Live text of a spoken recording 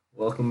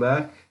welcome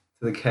back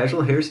to the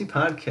Casual Heresy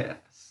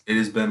Podcast. It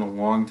has been a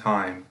long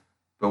time,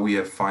 but we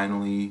have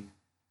finally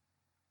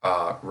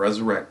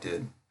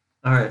resurrected.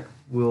 All right,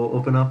 we'll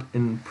open up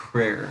in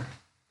prayer.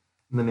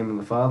 In the name of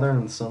the Father,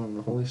 and the Son, and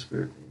the Holy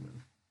Spirit.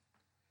 Amen.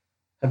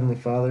 Heavenly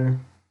Father,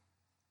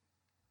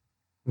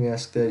 we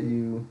ask that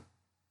you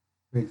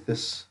make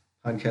this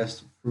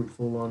podcast a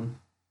fruitful one.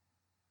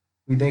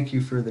 We thank you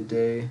for the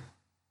day,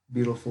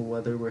 beautiful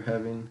weather we're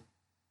having,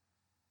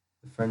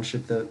 the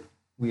friendship that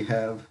we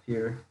have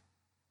here,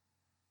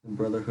 the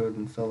brotherhood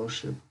and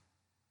fellowship.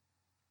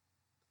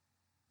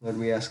 Lord,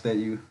 we ask that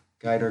you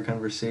guide our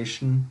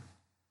conversation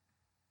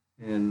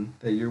and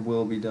that your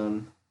will be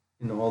done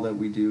in all that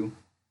we do.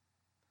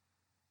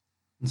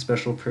 And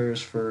special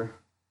prayers for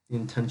the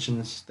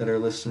intentions that our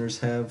listeners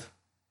have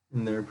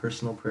in their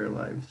personal prayer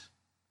lives.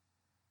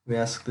 We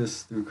ask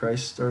this through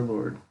Christ our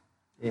Lord.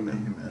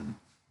 Amen. Amen.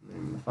 In the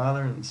name of the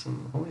Father, and the Son,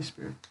 and the Holy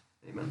Spirit.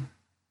 Amen.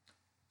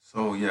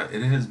 So, yeah,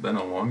 it has been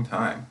a long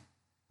time.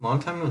 Long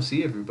time no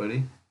see,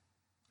 everybody.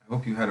 I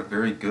hope you had a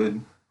very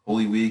good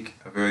Holy Week,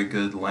 a very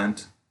good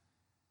Lent,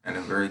 and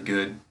a very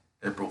good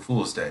April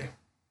Fool's Day.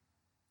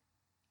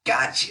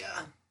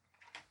 Gotcha!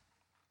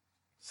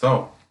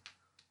 So,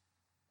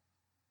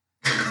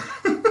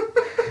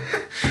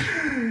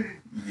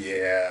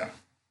 yeah.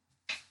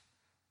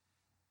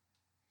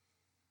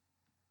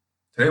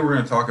 Today we're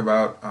going to talk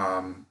about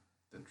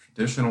the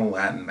traditional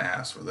Latin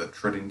Mass, or the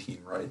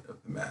Tridentine Rite of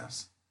the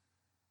Mass.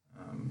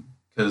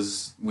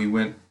 Because we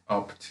went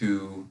up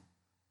to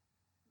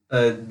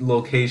a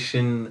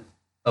location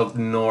up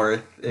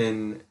north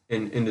in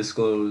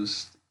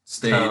undisclosed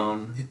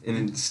town,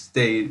 in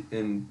state,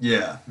 in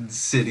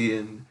city,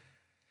 and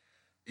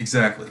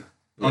exactly.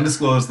 Yeah.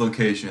 Undisclosed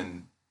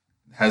location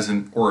has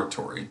an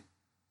oratory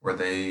where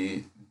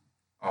they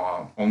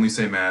only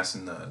say Mass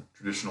in the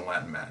traditional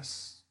Latin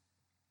Mass,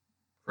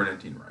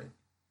 Tridentine Rite.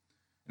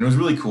 And it was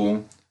really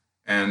cool.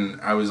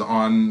 And I was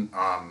online.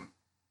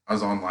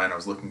 I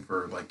was looking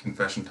for like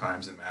confession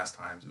times and Mass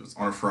times. It was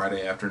on a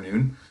Friday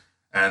afternoon.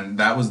 And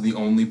that was the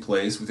only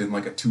place within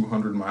like a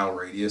 200-mile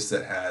radius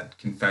that had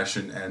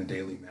confession and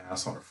daily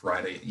Mass on a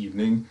Friday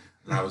evening.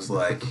 And I was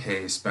like,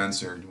 hey,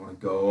 Spencer, do you want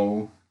to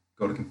go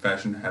to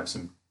confession, have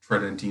some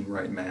Tridentine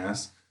Rite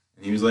Mass?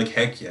 And he was like,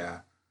 heck yeah.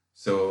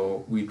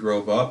 So we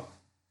drove up,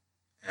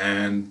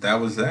 and that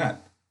was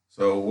that.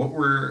 So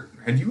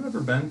had you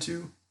ever been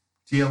to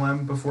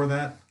TLM before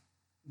that?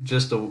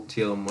 Just a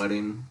TLM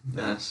wedding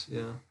Mass,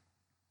 yeah.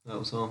 That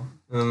was all.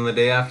 And then the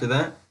day after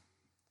that,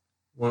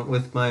 went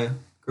with my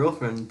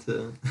girlfriend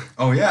to...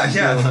 Oh, yeah.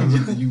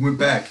 You went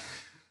back.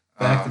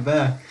 Back to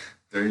back.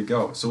 There you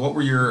go. So what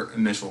were your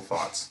initial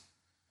thoughts?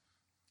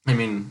 I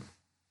mean,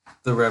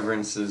 the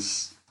reverence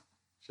is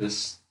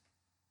just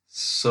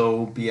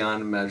so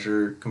beyond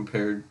measure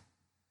compared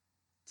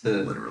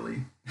to...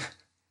 Literally.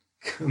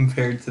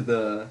 Compared to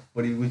the...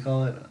 What do we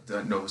call it?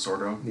 The Novus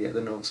Ordo? Yeah,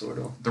 the Novus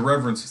Ordo. The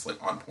reverence is like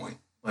on point.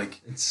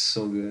 Like it's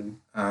so good.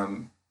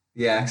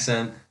 The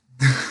accent.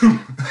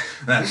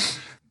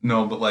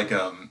 No, but like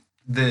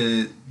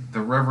the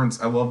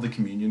reverence. I love the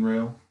communion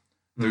rail.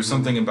 There's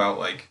something about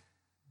like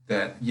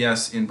that.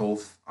 Yes, in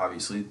both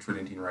obviously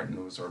Tridentine Rite and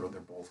Novus Ordo,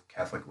 they're both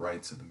Catholic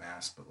rites of the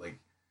Mass, but like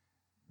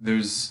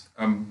there's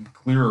a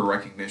clearer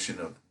recognition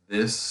of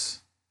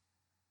this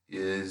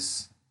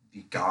is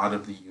the God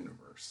of the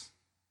universe.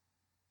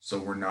 So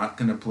we're not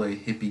gonna play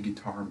hippie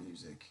guitar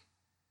music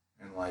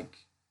and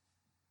like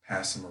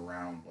pass him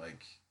around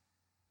like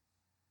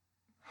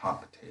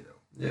hot potato.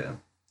 Yeah.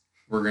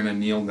 We're going to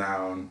kneel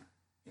down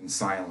in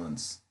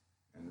silence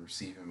and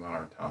receive him on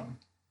our tongue.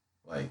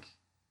 Like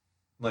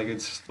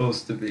it's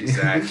supposed to be.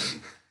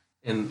 Exactly.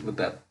 And with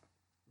that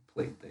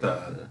plate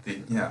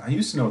thing. I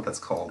used to know what that's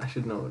called. I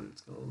should know what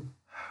it's called.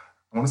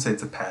 I want to say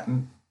it's a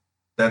patent.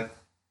 I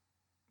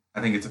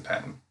think it's a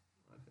patent.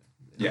 Okay.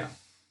 Yeah.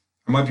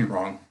 I might be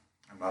wrong.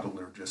 I'm not a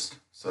liturgist,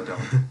 so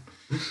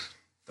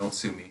don't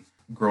sue me.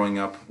 Growing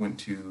up, went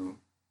to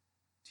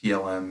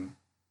TLM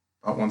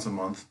about once a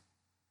month.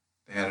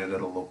 They had it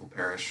at a local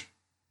parish.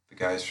 The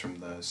guys from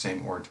the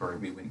same oratory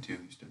we went to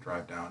used to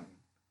drive down and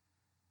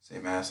say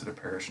Mass at a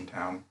parish in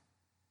town.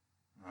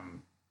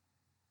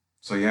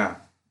 So yeah,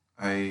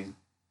 it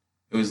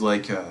was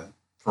like a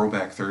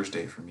throwback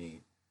Thursday for me.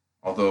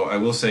 Although I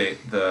will say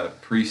the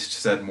priest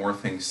said more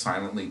things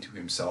silently to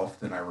himself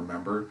than I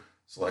remember.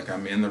 So like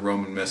I'm in the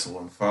Roman Missal,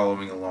 I'm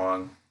following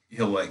along.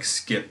 He'll like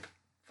skip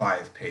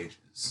 5 pages.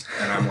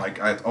 And I'm like,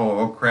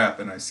 oh crap,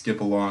 and I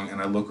skip along,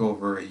 and I look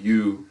over at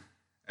you,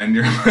 and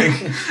you're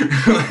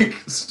like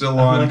still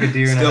on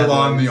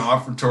the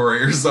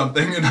offertory or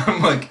something, and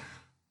I'm like,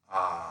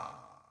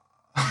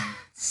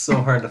 It's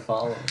so hard to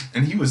follow.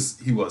 And he was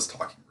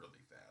talking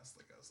really fast.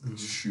 Like I was like,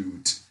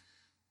 shoot.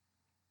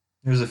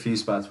 There's a few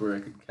spots where I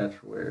could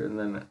catch where, and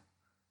then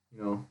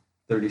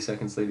 30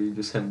 seconds later, you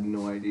just have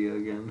no idea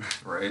again.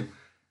 Right.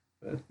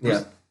 But yeah,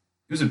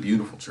 it was a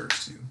beautiful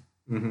church too.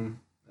 Mm-hmm.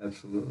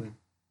 Absolutely.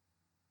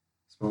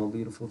 Small,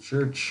 beautiful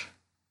church.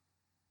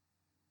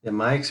 Yeah,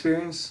 my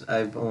experience,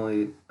 I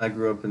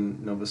grew up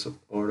in Novus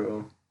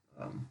Ordo.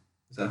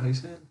 Is that how you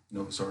say it?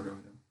 Novus Ordo.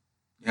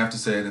 You have to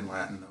say it in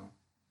Latin though.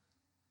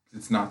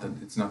 It's not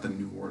the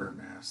New Order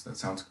Mass. That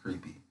sounds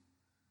creepy.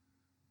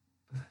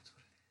 But that's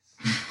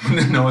what it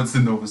is. No, it's the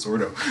Novus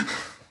Ordo.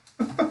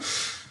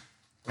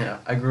 Yeah,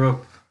 I grew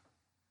up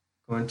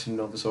going to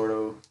Novus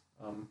Ordo,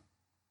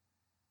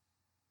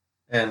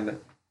 and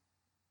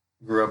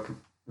grew up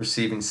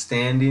receiving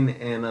standing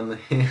and on the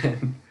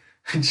hand.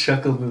 I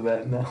chuckle to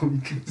that now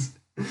because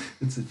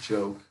it's a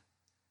joke.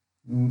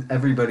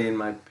 Everybody in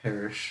my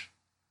parish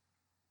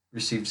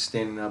received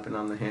standing up and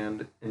on the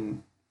hand,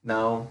 and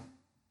now,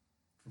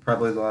 for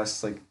probably the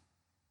last like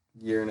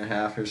year and a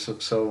half or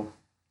so,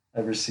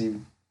 I've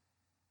received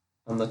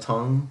on the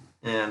tongue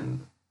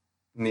and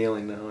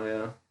kneeling now.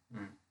 Yeah,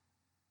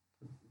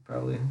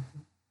 probably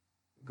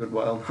a good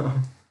while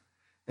now,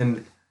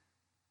 and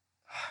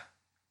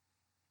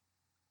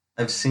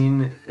I've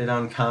seen it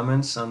on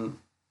comments on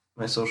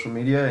my social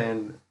media,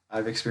 and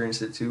I've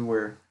experienced it too,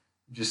 where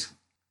you just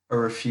are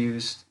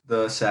refused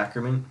the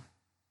sacrament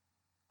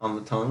on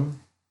the tongue,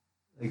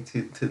 like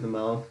to the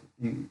mouth.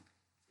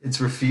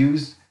 It's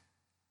refused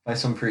by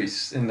some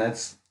priests, and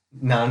that's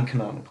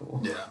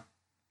non-canonical. Yeah.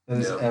 That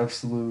is Yep.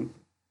 absolute,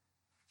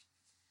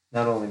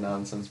 not only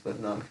nonsense, but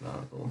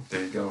non-canonical.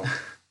 There you go.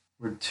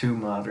 We're too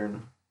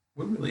modern.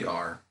 We really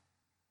are.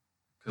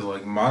 Because,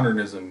 like,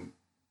 modernism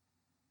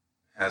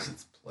has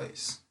its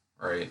place,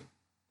 right?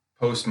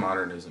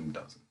 Postmodernism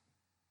doesn't.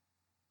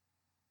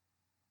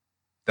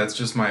 That's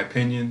just my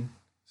opinion.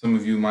 Some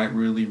of you might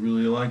really,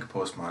 really like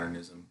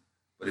postmodernism.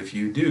 But if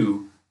you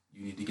do,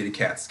 you need to get a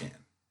CAT scan.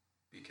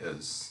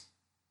 Because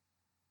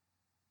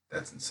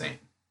that's insane.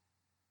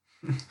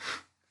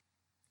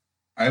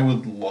 I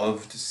would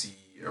love to see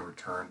a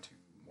return to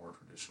more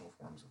traditional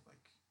forms of,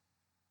 like,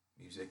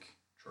 music,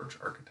 church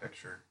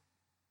architecture.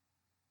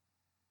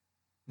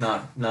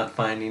 Not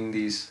finding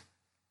these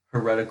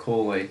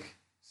heretical like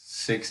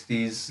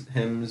 60s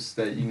hymns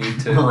that you need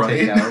to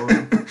take out.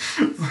 It's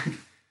like,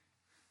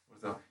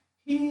 what's up?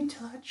 He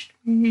touched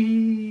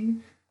me.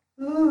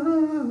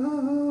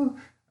 Ooh.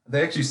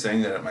 They actually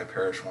sang that at my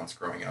parish once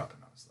growing up,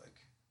 and I was like,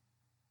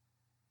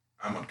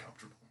 I'm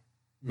uncomfortable.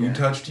 Yeah. Who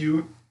touched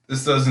you?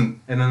 This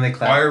doesn't. And then they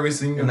clap. Why are we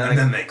singing? And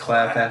then they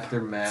clap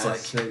after mass.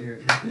 It's like, that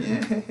you're-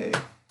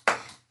 yeah.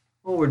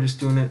 Well, we're just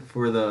doing it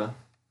for the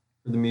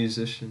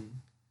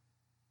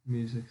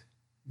music,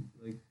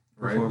 like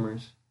Right.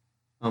 performers.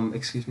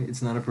 Excuse me,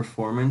 it's not a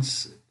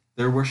performance.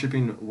 They're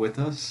worshiping with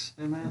us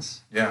in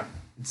mass. Yeah.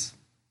 It's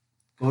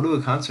go to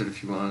a concert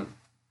if you want.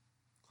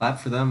 Clap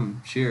for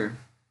them, cheer.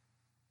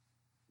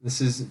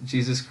 This is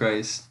Jesus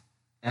Christ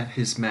at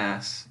his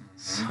mass.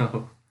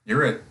 So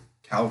You're at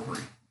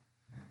Calvary.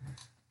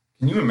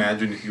 Can you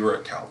imagine if you were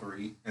at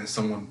Calvary and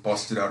someone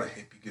busted out a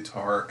hippie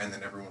guitar and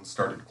then everyone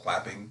started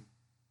clapping?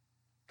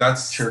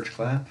 That's church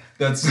clap.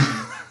 That's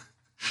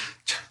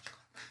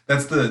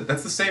that's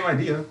the same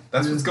idea.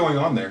 That's what's going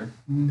on there.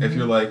 Mm-hmm. If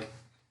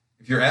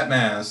you're at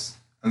mass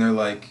and they're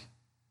like,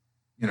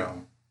 you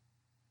know,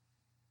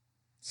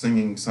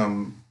 singing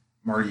some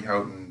Marty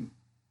Houghton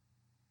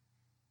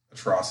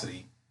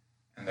atrocity,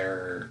 and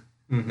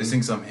they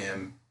sing some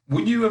hymn.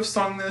 Would you have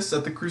sung this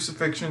at the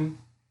crucifixion?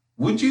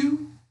 Would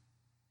you?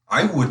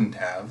 I wouldn't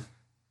have.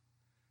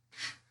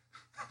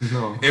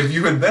 No. If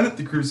you had been at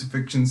the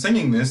crucifixion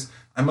singing this,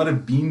 I might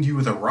have beamed you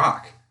with a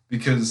rock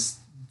because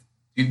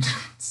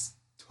it's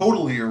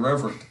totally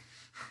irreverent.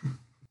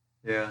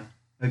 Yeah.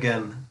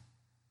 Again,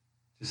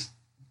 just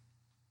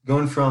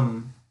going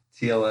from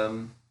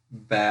TLM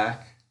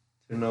back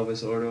to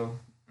Novus Ordo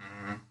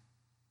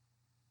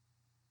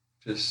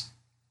just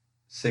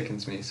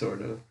sickens me,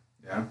 sort of.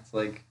 Yeah. It's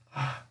like,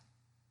 I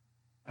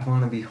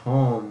want to be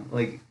home.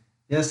 Like,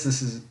 yes,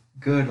 this is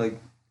good. Like,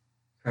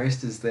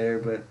 Christ is there,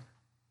 but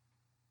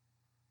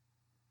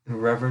the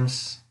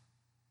reverent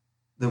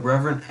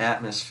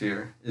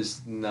atmosphere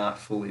is not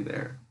fully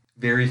there.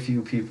 Very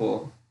few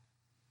people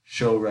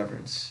show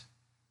reverence.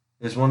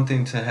 There's one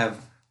thing to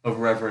have a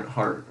reverent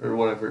heart or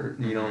whatever,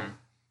 you know.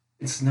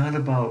 It's not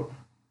about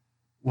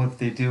what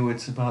they do,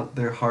 it's about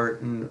their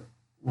heart and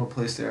what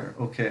place they are.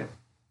 Okay.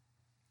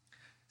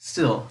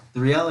 Still, the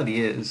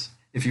reality is,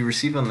 if you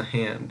receive on the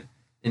hand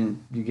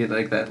and you get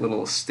like that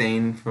little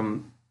stain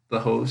from the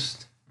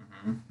host,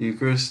 the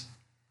Eucharist,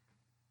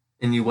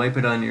 and you wipe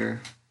it on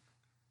your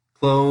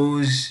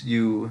clothes,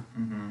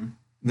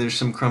 there's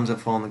some crumbs that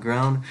fall on the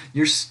ground,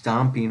 you're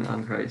stomping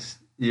on Christ.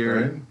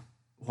 You're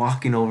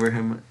walking over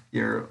him,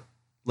 you're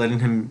letting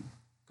him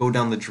go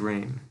down the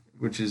drain,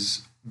 which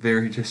is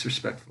very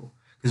disrespectful.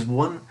 Because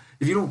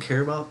if you don't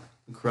care about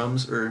the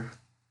crumbs or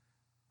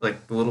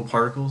like the little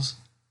particles,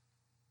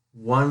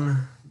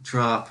 one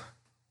drop,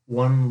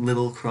 one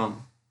little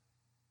crumb,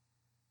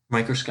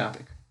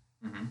 microscopic,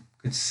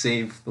 could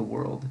save the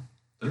world.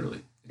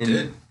 Literally. It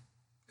did.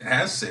 It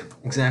has saved the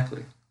world.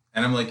 Exactly.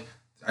 And I'm like,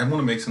 I want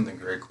to make something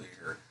very clear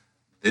here.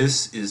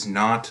 This is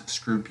not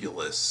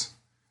scrupulous.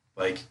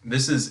 Like,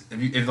 this is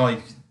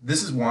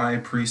this is why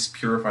priests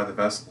purify the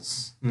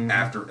vessels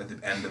at the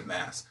end of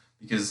Mass.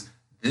 Because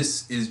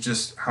this is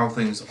just how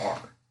things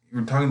are.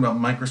 You're talking about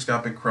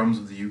microscopic crumbs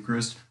of the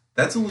Eucharist.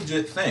 That's a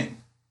legit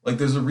thing. Like,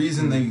 there's a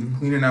reason they Mhm.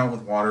 clean it out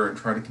with water and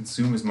try to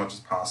consume as much as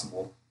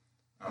possible.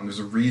 There's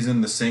a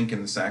reason the sink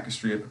in the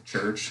sacristy of a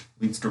church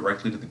leads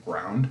directly to the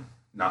ground,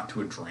 not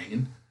to a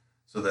drain,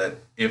 so that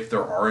if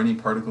there are any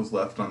particles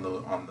left on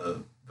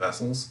the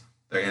vessels,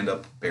 they end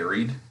up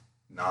buried,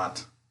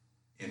 not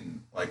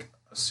in like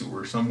a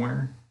sewer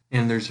somewhere.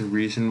 And there's a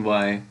reason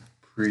why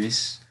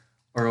priests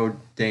are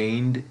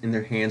ordained and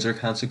their hands are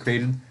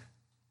consecrated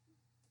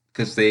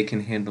because they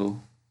can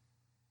handle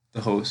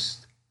the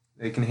host.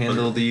 They can handle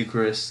Literally. the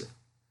Eucharist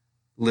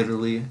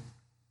literally,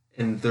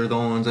 and they're the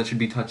only ones that should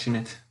be touching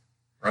it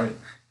Right.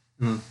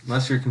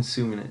 unless you're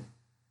consuming it.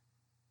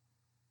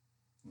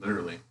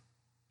 Literally.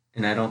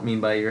 And I don't mean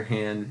by your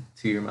hand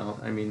to your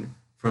mouth. I mean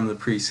from the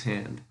priest's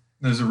hand.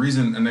 There's a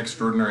reason an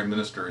extraordinary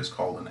minister is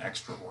called an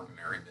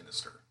extraordinary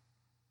minister.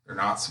 They're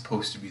not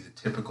supposed to be the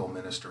typical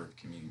minister of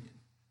communion.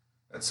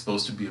 That's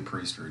supposed to be a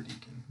priest or a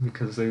deacon.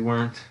 Because they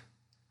weren't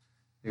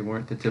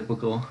the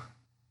typical.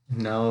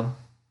 Now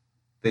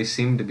they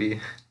seem to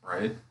be.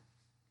 Right?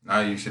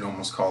 Now you should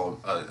almost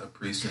call a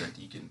priest and a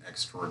deacon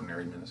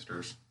extraordinary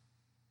ministers.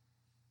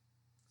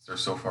 They're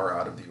so far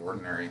out of the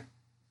ordinary.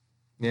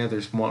 Yeah,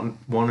 there's one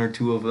or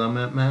two of them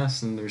at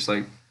mass, and there's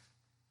like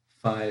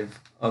 5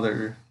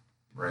 other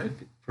Right?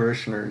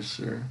 parishioners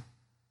or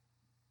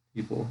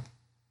people.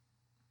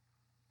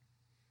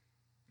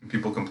 And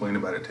people complain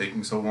about it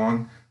taking so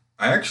long.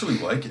 I actually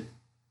like it.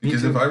 Me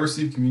Because too. if I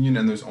receive communion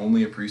and there's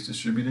only a priest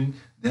distributing,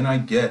 then I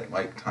get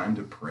like time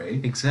to pray.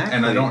 Exactly.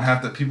 And I don't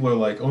have to, people are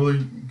like, oh,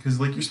 because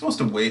like you're supposed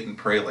to wait and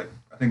pray, like,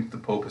 I think the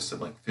Pope has said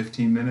like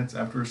 15 minutes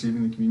after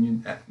receiving the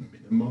communion at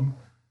minimum.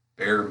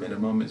 Bare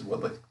minimum is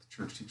what like the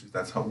church teaches.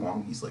 That's how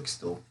long he's like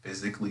still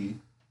physically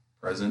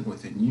present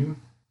within you.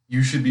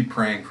 You should be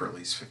praying for at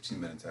least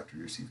 15 minutes after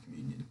you receive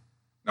communion.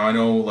 Now I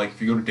know like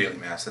if you go to daily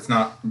mass, that's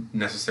not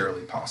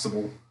necessarily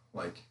possible.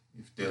 Like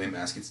if daily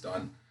mass gets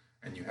done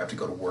and you have to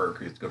go to work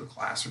or you have to go to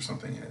class or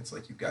something and it's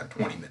like you've got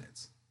 20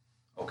 minutes.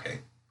 Okay,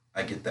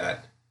 I get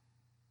that.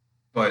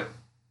 But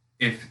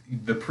if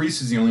the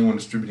priest is the only one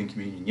distributing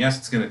communion, yes,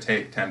 it's going to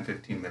take 10,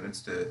 15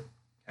 minutes to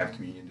have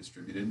communion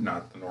distributed,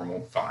 not the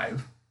normal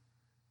 5.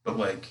 But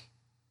like,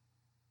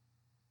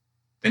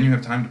 then you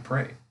have time to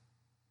pray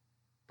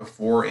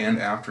before and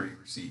after you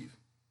receive.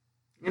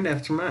 And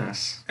after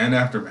mass. And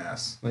after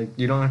mass. Like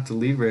you don't have to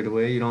leave right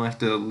away. You don't have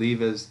to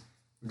leave as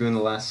we're doing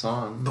the last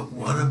song. But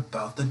what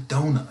about the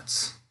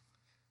donuts?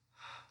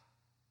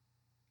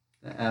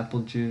 The apple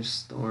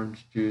juice, the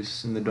orange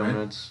juice, and the Right.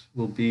 donuts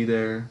will be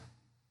there.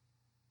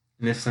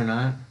 And if they're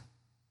not,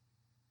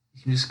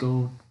 you can just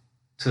go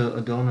to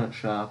a donut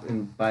shop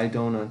and buy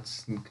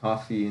donuts and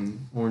coffee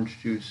and orange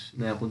juice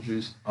and apple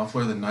juice.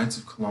 Off-where the Knights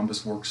of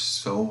Columbus worked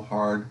so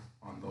hard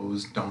on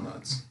those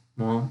donuts.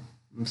 Well,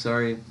 I'm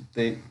sorry,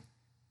 they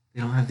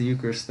don't have the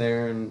Eucharist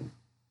there, and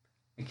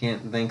I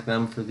can't thank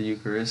them for the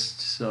Eucharist,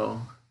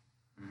 so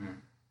Mm-hmm.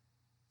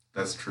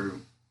 That's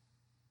true.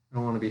 I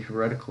don't want to be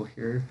heretical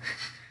here.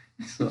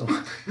 So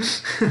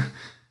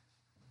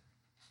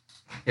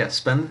yeah,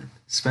 spend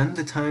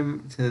the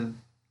time to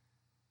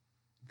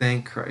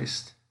thank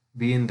Christ.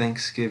 Be in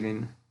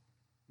thanksgiving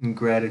and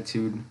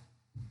gratitude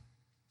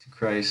to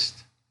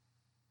Christ.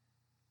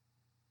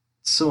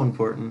 It's so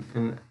important,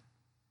 and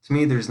to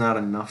me there's not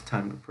enough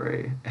time to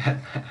pray at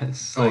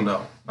mass. Oh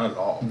no, not at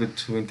all.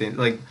 Between things,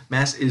 like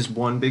mass is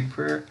one big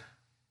prayer,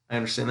 I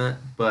understand that,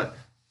 but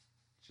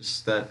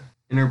just that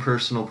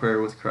interpersonal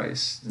prayer with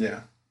Christ,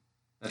 Yeah.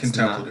 that's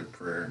Contemplative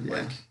prayer.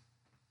 Yeah.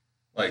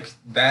 Like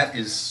that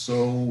is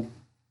so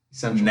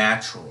essential.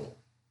 natural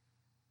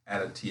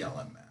at a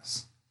TLM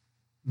mass.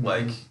 Mhm.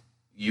 Like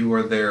you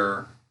are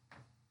there,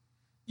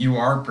 you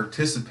are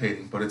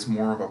participating, but it's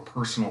more of a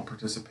personal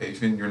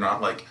participation. You're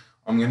not like,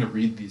 I'm going to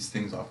read these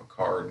things off a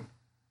card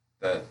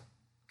that,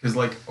 because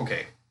like,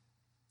 okay,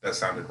 that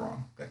sounded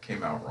wrong. That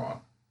came out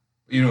wrong.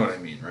 But you know what I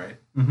mean, right?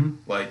 Mhm.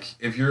 Like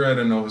if you're at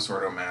a Novus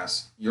Ordo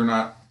mass, you're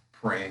not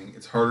praying.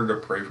 It's harder to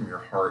pray from your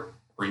heart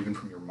or even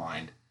from your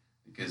mind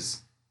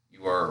because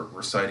you are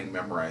reciting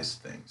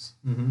memorized things.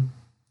 Mm-hmm.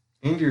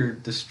 And you're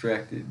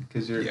distracted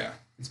because you're. Yeah.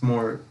 It's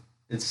more.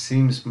 It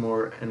seems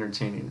more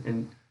entertaining,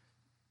 and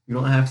you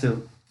don't have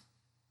to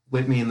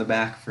whip me in the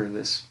back for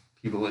this,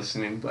 people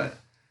listening, but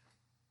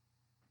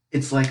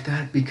it's like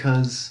that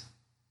because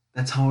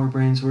that's how our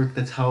brains work.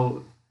 That's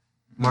how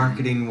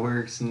marketing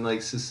works, and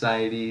like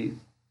society.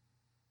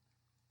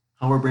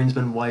 How our brain's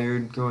been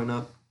wired growing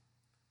up.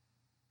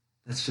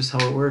 That's just how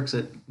it works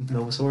at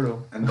Novus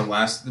Ordo. And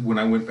when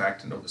I went back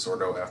to Novus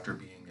Ordo after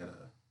being at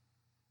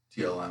a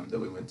TLM that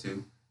we went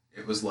to,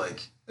 it was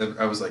like,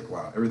 I was like,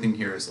 wow, everything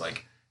here is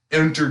like,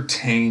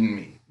 entertain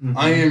me. Mhm.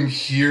 I am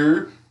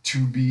here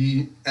to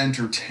be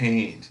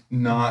entertained,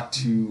 not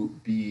to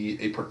be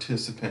a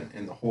participant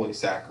in the holy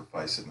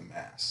sacrifice of the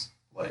Mass.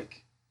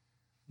 Like,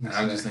 and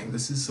I'm just thinking,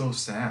 this is so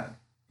sad.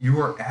 You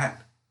are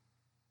at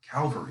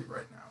Calvary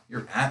right now.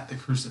 You're at the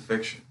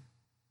crucifixion.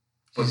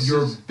 But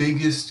your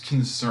biggest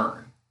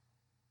concern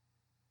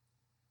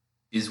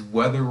is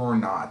whether or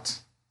not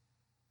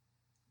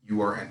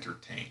you are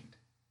entertained.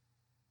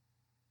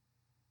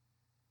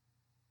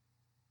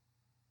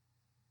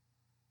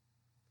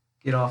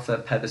 Get off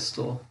that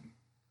pedestal.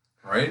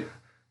 Right?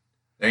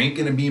 There ain't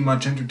going to be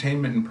much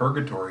entertainment in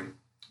purgatory.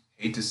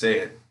 Hate to say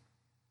it,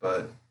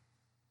 but...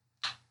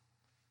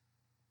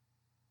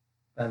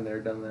 Been there,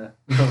 done that.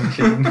 No, I'm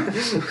kidding.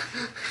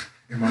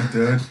 Am I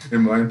dead?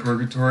 Am I in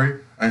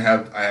purgatory? I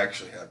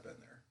actually have been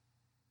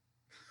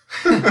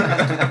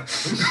there.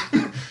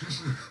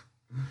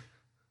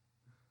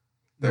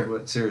 No,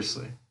 but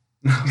seriously.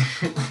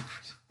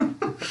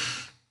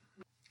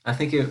 I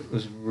think it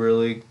was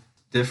really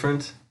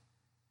different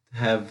to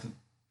have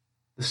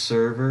the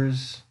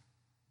servers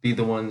be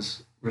the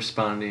ones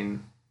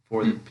responding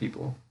for the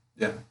people.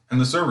 Yeah, and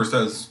the server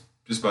says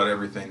just about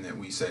everything that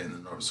we say in the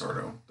Novus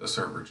Ordo. The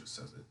server just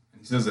says it.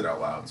 And he says it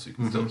out loud so you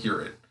can still hear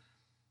it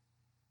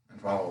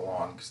and follow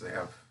along because they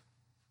have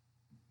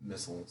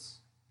missiles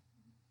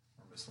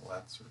or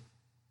missilettes or,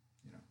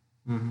 you know.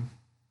 Mm-hmm.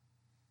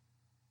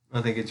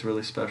 I think it's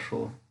really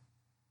special.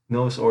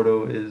 Novus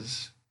Ordo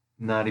is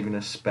not even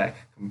a speck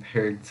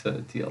compared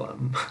to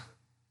TLM.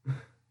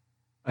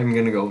 I'm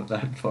going to go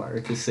that far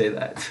to say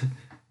that.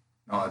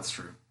 No, that's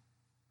true.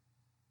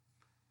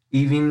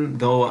 Even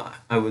though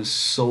I was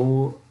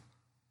so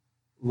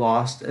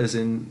lost as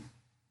in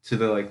to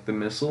the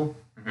missile,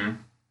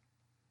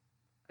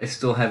 I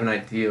still have an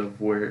idea of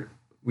where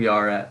we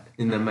are at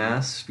in the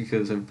Mass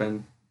because I've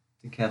been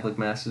to Catholic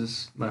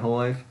Masses my whole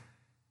life,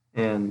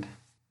 and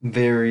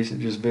very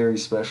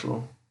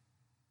special.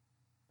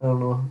 I don't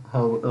know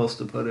how else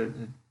to put it.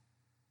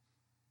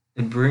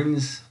 It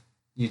brings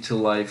you to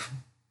life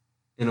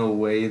in a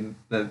way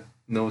that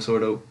Novus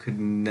Ordo could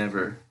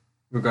never,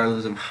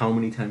 regardless of how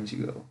many times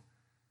you go.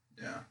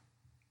 Yeah.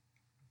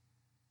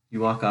 You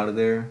walk out of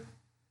there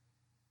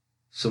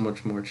so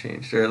much more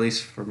changed, or at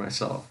least for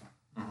myself.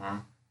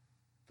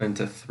 Been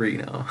to 3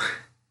 now.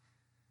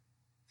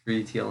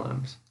 3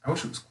 TLMs. I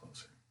wish it was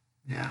closer.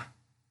 Yeah.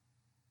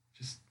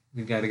 Just,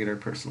 we got to get our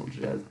personal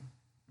jet.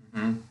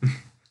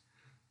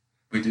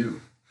 We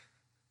do.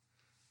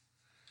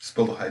 Just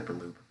build a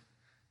Hyperloop.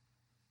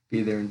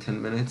 Be there in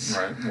 10 minutes.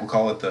 Right. We'll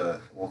call it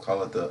the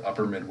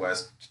Upper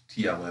Midwest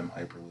TLM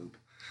Hyperloop.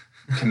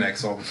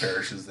 Connects all the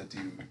parishes that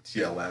do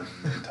TLM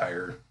in the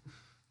entire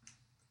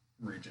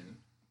region.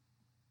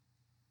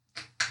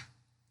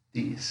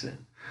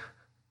 Decent.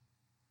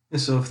 Yeah,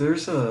 so if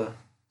there's on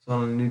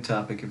a new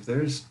topic, if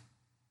there's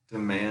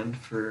demand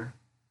for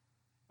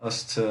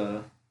us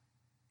to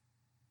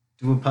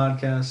do a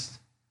podcast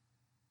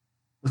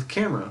with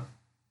camera,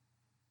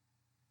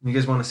 you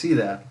guys want to see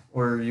that,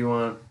 or you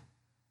want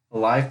a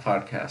live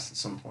podcast at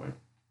some point,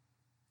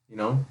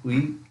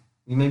 we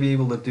may be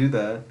able to do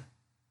that.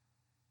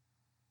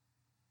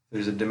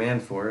 There's a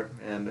demand for it,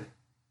 and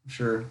I'm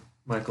sure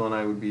Michael and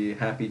I would be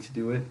happy to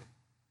do it.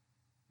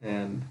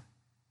 And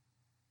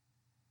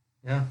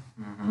yeah.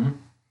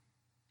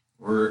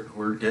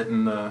 We're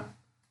getting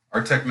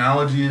our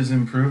technology is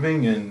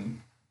improving,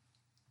 and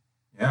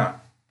yeah,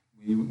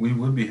 we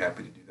would be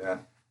happy to do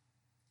that.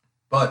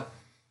 But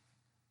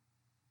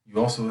you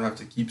also have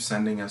to keep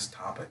sending us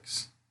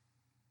topics.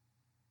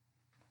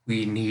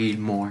 We need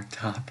more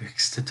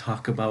topics to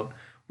talk about.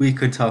 We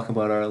could talk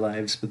about our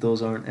lives, but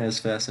those aren't as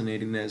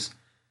fascinating as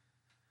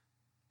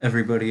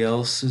everybody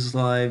else's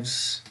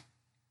lives.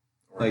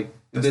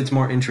 It's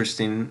more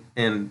interesting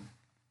in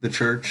the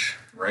church.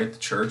 Right? The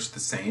church, the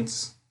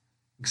saints.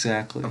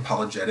 Exactly.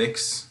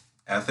 Apologetics,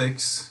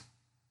 ethics.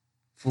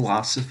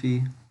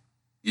 Philosophy.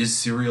 Is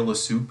cereal a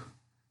soup?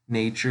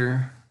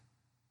 Nature.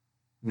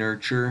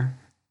 Nurture.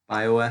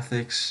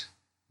 Bioethics.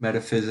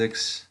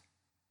 Metaphysics.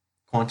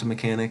 Quantum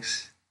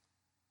mechanics.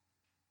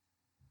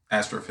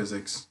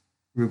 Astrophysics.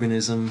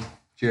 Rubenism.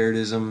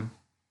 Jaredism.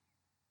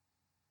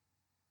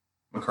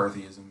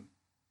 McCarthyism.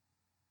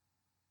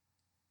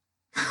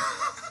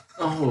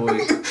 Oh,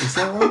 wait. Is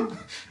that one?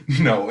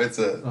 No, that's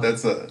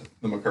the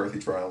McCarthy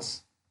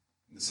trials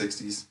in the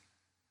 60s.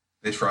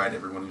 They tried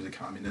everyone who was a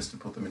communist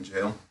and put them in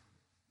jail.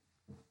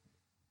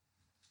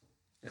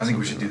 Yeah, I think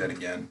we should do that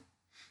again.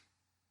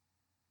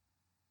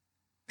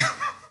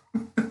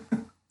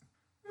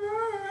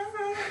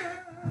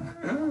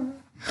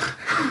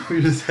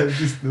 We just have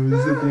this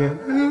noise at the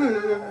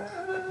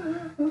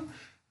end.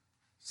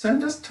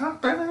 Send us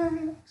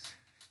topics.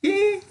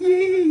 Yeah.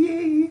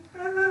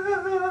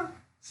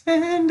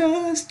 Send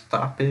us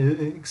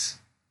topics.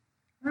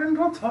 And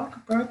we'll talk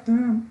about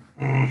them.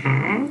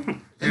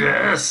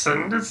 Yes,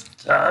 send us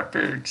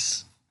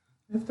topics.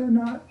 If they're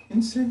not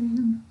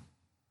insane.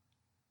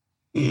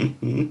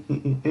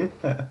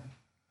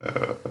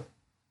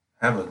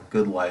 Have a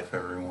good life,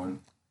 everyone.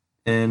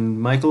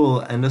 And Michael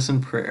will end us in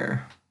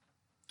prayer.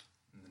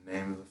 In the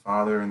name of the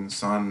Father, and the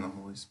Son, and the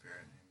Holy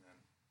Spirit. Amen.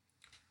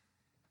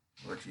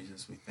 Lord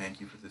Jesus, we thank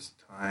you for this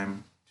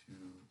time to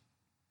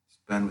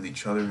spend with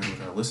each other and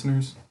with our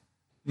listeners.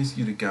 We ask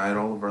you to guide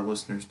all of our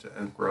listeners to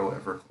grow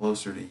ever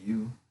closer to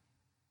you.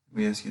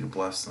 We ask you to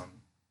bless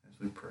them as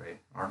we pray.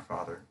 Our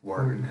Father, who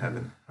art in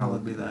heaven,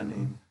 hallowed be thy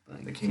name.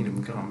 Thy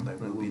kingdom come, thy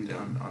will be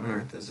done, on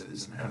earth as it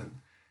is in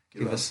heaven.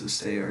 Give us this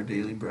day our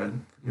daily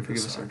bread, and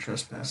forgive us our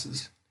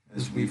trespasses,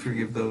 as we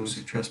forgive those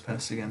who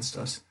trespass against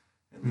us.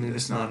 And lead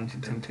us not into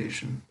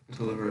temptation, but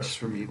deliver us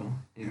from evil.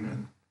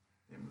 Amen.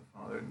 In the name of the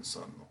Father, and the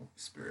Son, and the Holy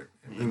Spirit.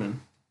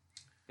 Amen.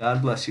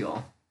 God bless you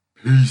all.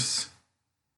 Peace.